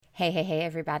Hey,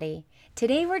 everybody.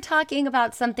 Today we're talking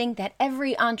about something that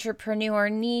every entrepreneur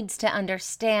needs to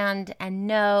understand and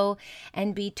know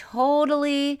and be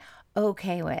totally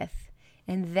okay with.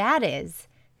 And that is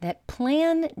that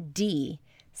Plan D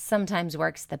sometimes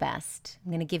works the best.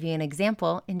 I'm going to give you an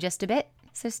example in just a bit,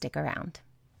 so stick around.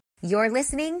 You're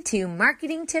listening to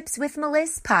Marketing Tips with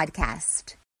Melissa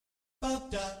podcast.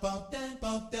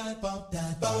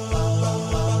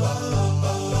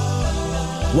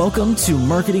 Welcome to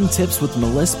Marketing Tips with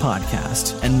Melissa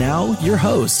podcast. And now your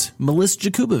host, Melissa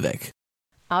Jakubovic.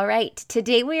 All right,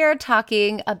 today we are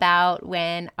talking about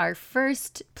when our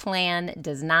first plan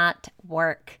does not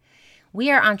work.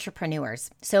 We are entrepreneurs,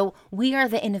 so we are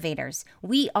the innovators.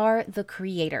 We are the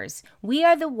creators. We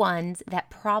are the ones that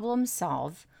problem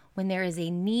solve. When there is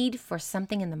a need for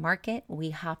something in the market, we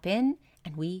hop in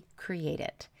and we create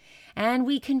it. And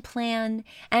we can plan,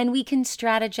 and we can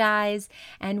strategize,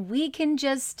 and we can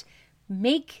just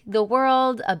make the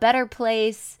world a better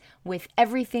place with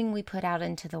everything we put out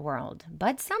into the world.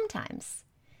 But sometimes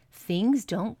things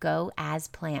don't go as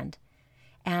planned,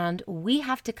 and we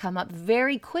have to come up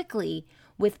very quickly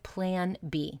with Plan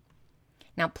B.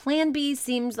 Now, Plan B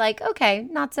seems like, okay,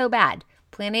 not so bad.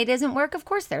 Plan A doesn't work, of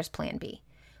course there's Plan B.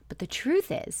 But the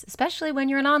truth is, especially when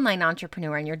you're an online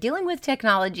entrepreneur and you're dealing with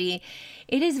technology,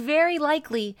 it is very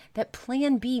likely that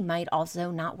Plan B might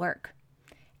also not work.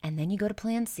 And then you go to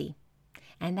Plan C,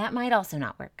 and that might also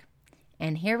not work.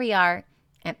 And here we are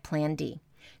at Plan D.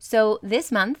 So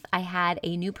this month, I had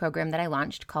a new program that I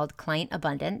launched called Client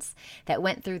Abundance that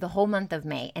went through the whole month of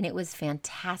May, and it was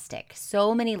fantastic.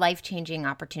 So many life-changing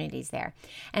opportunities there.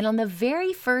 And on the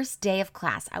very first day of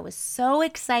class, I was so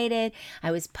excited. I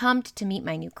was pumped to meet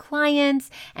my new clients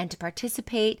and to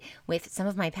participate with some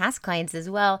of my past clients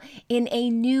as well in a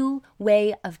new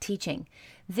way of teaching.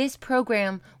 This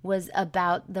program was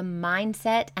about the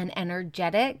mindset and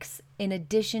energetics in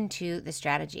addition to the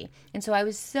strategy. And so I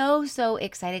was so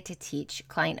excited to teach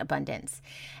Client Abundance.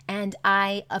 And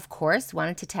I, of course,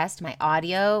 wanted to test my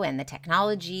audio and the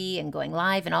technology and going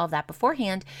live and all of that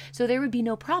beforehand, so there would be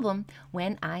no problem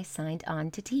when I signed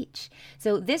on to teach.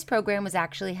 So this program was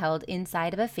actually held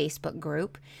inside of a Facebook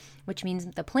group, which means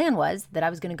the plan was that I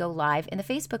was going to go live in the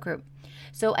Facebook group.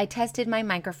 So I tested my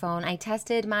microphone, I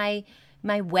tested my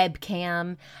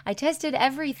webcam, I tested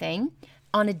everything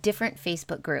on a different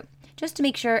Facebook group just to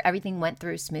make sure everything went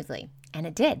through smoothly. And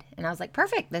it did. And I was like,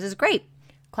 perfect, this is great.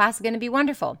 Class is going to be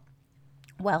wonderful.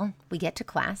 Well, we get to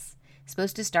class. It's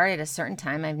supposed to start at a certain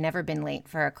time. I've never been late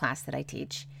for a class that I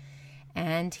teach.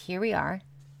 And here we are,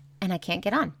 and I can't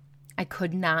get on. I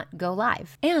could not go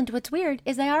live. And what's weird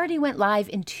is I already went live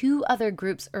in 2 other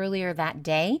groups earlier that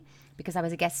day because I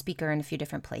was a guest speaker in a few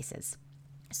different places.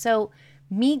 So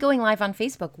me going live on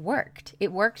Facebook worked.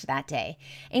 It worked that day.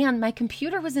 And my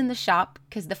computer was in the shop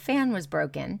because the fan was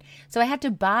broken. So I had to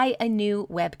buy a new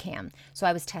webcam. So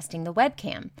I was testing the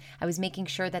webcam. I was making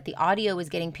sure that the audio was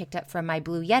getting picked up from my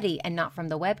Blue Yeti and not from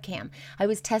the webcam. I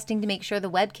was testing to make sure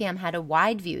the webcam had a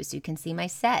wide view so you can see my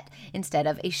set instead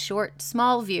of a short,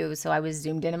 small view. So I was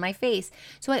zoomed in on my face.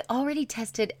 So I already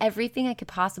tested everything I could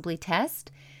possibly test.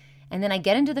 And then I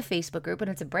get into the Facebook group, and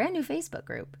it's a brand new Facebook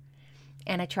group.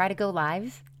 And I try to go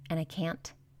live, and I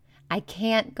can't. I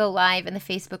can't go live in the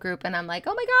Facebook group, and I'm like,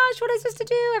 oh my gosh, what am I supposed to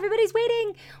do? Everybody's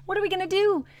waiting. What are we going to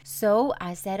do? So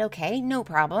I said, okay, no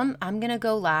problem. I'm going to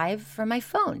go live from my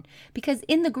phone. Because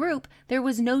in the group, there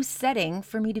was no setting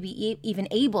for me to be even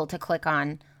able to click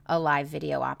on a live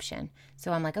video option.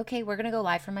 So I'm like, okay, we're going to go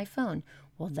live from my phone.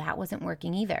 Well, that wasn't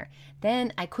working either.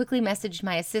 Then I quickly messaged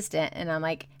my assistant, and I'm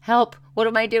like, help, what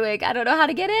am I doing? I don't know how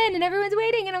to get in, and everyone's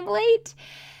waiting, and I'm late.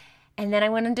 And then I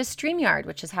went into StreamYard,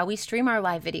 which is how we stream our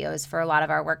live videos for a lot of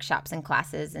our workshops and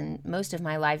classes and most of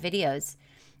my live videos.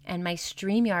 And my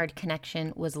StreamYard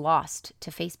connection was lost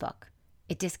to Facebook.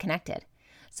 It disconnected.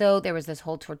 So there was this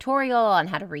whole tutorial on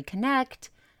how to reconnect,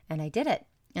 and I did it.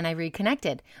 And I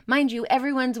reconnected. Mind you,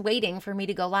 everyone's waiting for me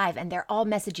to go live, and they're all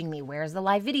messaging me, where's the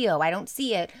live video? I don't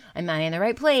see it. Am I in the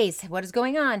right place? What is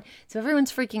going on? So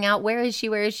everyone's freaking out. Where is she?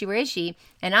 Where is she? Where is she?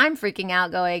 And I'm freaking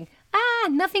out going,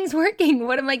 nothing's working.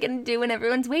 What am I going to do when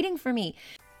everyone's waiting for me?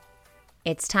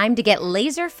 It's time to get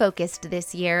laser focused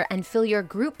this year and fill your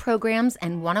group programs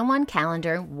and one-on-one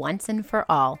calendar once and for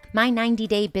all. My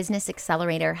 90-day business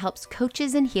accelerator helps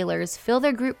coaches and healers fill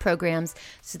their group programs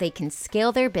so they can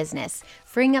scale their business,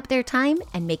 freeing up their time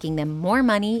and making them more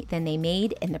money than they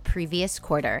made in the previous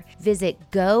quarter. Visit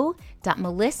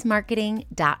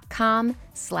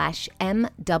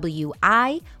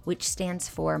go.melissmarketing.com/MWI, which stands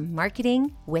for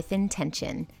Marketing with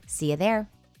Intention. See you there.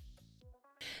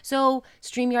 So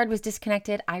StreamYard was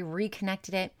disconnected. I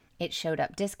reconnected it. It showed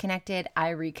up disconnected. I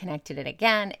reconnected it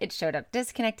again. It showed up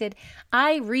disconnected.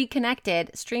 I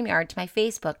reconnected StreamYard to my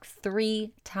Facebook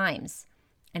 3 times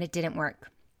and it didn't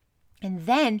work. And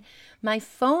then my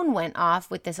phone went off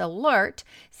with this alert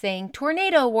saying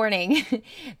tornado warning.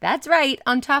 That's right.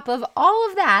 On top of all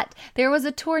of that, there was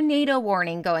a tornado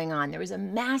warning going on. There was a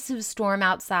massive storm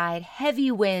outside, heavy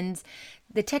winds,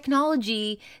 the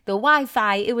technology, the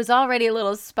Wi-Fi, it was already a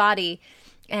little spotty.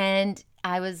 And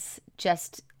I was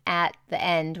just at the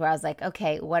end where I was like,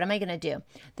 okay, what am I going to do?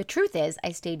 The truth is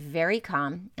I stayed very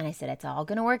calm and I said, it's all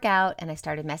going to work out. And I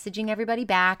started messaging everybody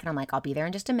back and I'm like, I'll be there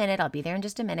in just a minute. I'll be there in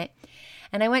just a minute.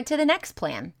 And I went to the next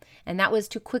plan, and that was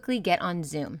to quickly get on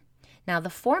Zoom. Now,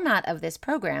 the format of this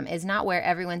program is not where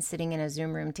everyone's sitting in a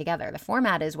Zoom room together. The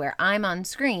format is where I'm on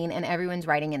screen and everyone's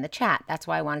writing in the chat. That's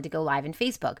why I wanted to go live in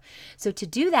Facebook. So to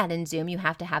do that in Zoom, you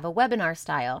have to have a webinar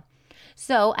style.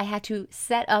 So I had to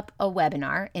set up a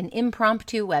webinar, an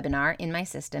impromptu webinar in my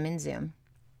system in Zoom,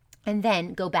 and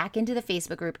then go back into the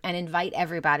Facebook group and invite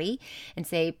everybody and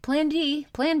say, plan D,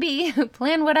 plan B,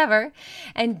 plan whatever,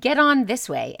 and get on this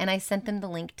way. And I sent them the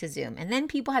link to Zoom. And then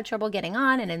people had trouble getting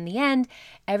on. And in the end,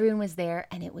 everyone was there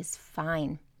and it was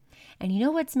fine. And you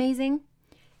know what's amazing?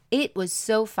 It was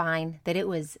so fine that it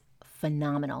was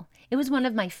phenomenal. It was one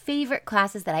of my favorite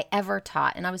classes that I ever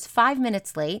taught. And I was 5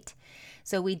 minutes late.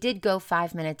 So we did go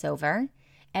 5 minutes over.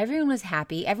 Everyone was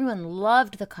happy. Everyone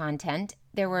loved the content.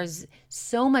 There was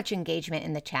so much engagement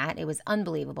in the chat. It was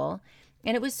unbelievable.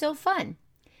 And it was so fun.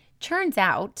 Turns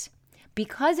out,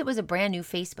 because it was a brand new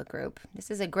Facebook group, this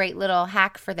is a great little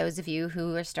hack for those of you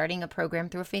who are starting a program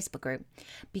through a Facebook group.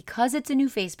 Because it's a new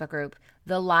Facebook group,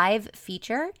 the live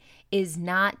feature is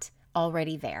not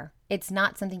already there. It's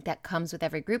not something that comes with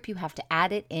every group. You have to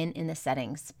add it in the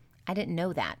settings. I didn't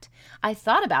know that. I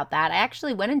thought about that. I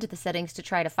actually went into the settings to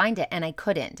try to find it and I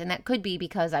couldn't. And that could be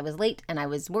because I was late and I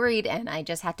was worried and I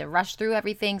just had to rush through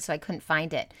everything, so I couldn't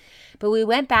find it. But we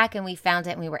went back and we found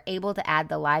it and we were able to add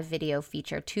the live video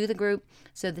feature to the group.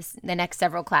 So the next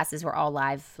several classes were all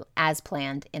live as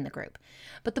planned in the group.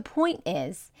 But the point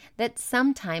is that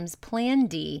sometimes Plan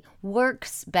D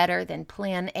works better than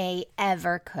Plan A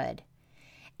ever could.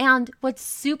 And what's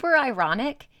super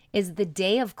ironic is the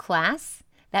day of class,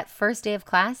 that first day of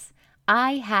class,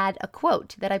 I had a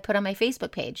quote that I put on my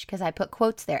Facebook page because I put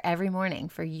quotes there every morning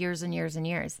for years and years and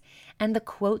years. And the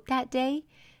quote that day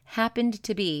happened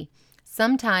to be,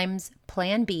 sometimes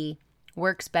Plan B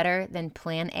works better than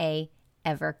Plan A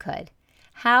ever could.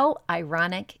 How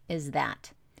ironic is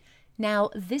that? Now,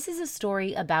 this is a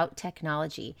story about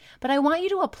technology, but I want you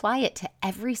to apply it to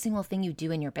every single thing you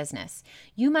do in your business.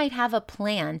 You might have a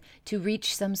plan to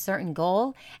reach some certain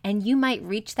goal, and you might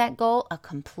reach that goal a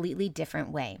completely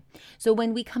different way. So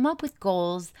when we come up with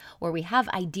goals or we have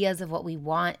ideas of what we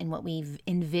want and what we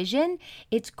envision,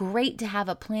 it's great to have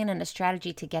a plan and a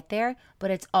strategy to get there, but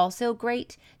it's also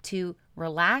great to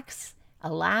relax,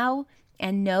 allow,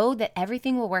 and know that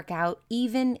everything will work out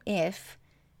even if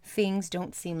things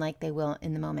don't seem like they will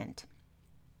in the moment.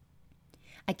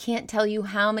 I can't tell you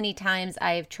how many times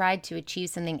I have tried to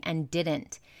achieve something and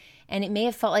didn't. And it may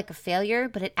have felt like a failure,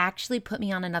 but it actually put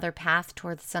me on another path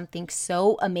towards something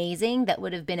so amazing that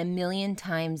would have been 1,000,000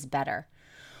 times better.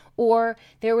 Or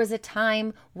there was a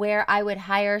time where I would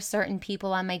hire certain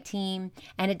people on my team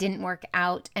and it didn't work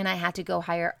out and I had to go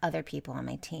hire other people on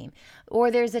my team. Or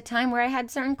there's a time where I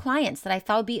had certain clients that I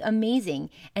thought would be amazing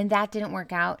and that didn't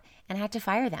work out and I had to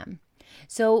fire them.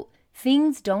 So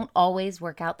things don't always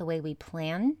work out the way we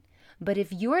plan. But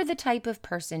if you're the type of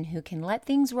person who can let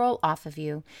things roll off of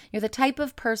you, you're the type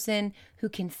of person who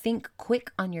can think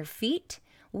quick on your feet,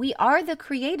 we are the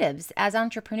creatives as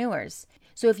entrepreneurs.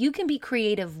 So if you can be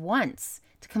creative once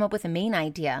to come up with a main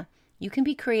idea, you can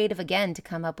be creative again to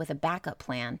come up with a backup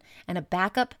plan and a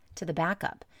backup to the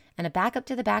backup and a backup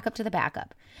to the backup to the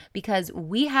backup. Because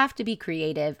we have to be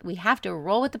creative. We have to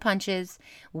roll with the punches.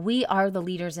 We are the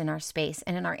leaders in our space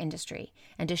and in our industry.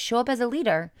 And to show up as a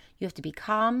leader, you have to be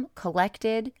calm,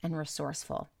 collected, and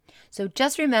resourceful. So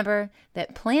just remember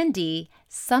that Plan D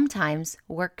sometimes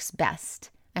works best.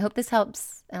 I hope this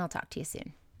helps, and I'll talk to you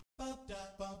soon.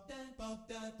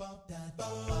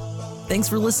 Thanks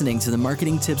for listening to the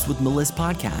Marketing Tips with Melissa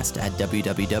podcast at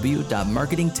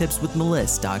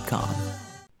www.marketingtipswithmelissa.com.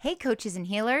 Hey coaches and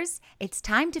healers, it's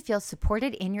time to feel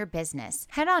supported in your business.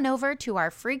 Head on over to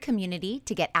our free community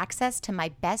to get access to my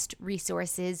best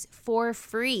resources for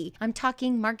free. I'm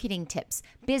talking marketing tips,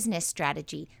 business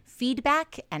strategy,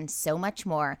 feedback, and so much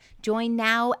more. Join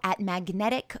now at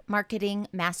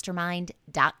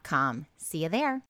magneticmarketingmastermind.com. See you there.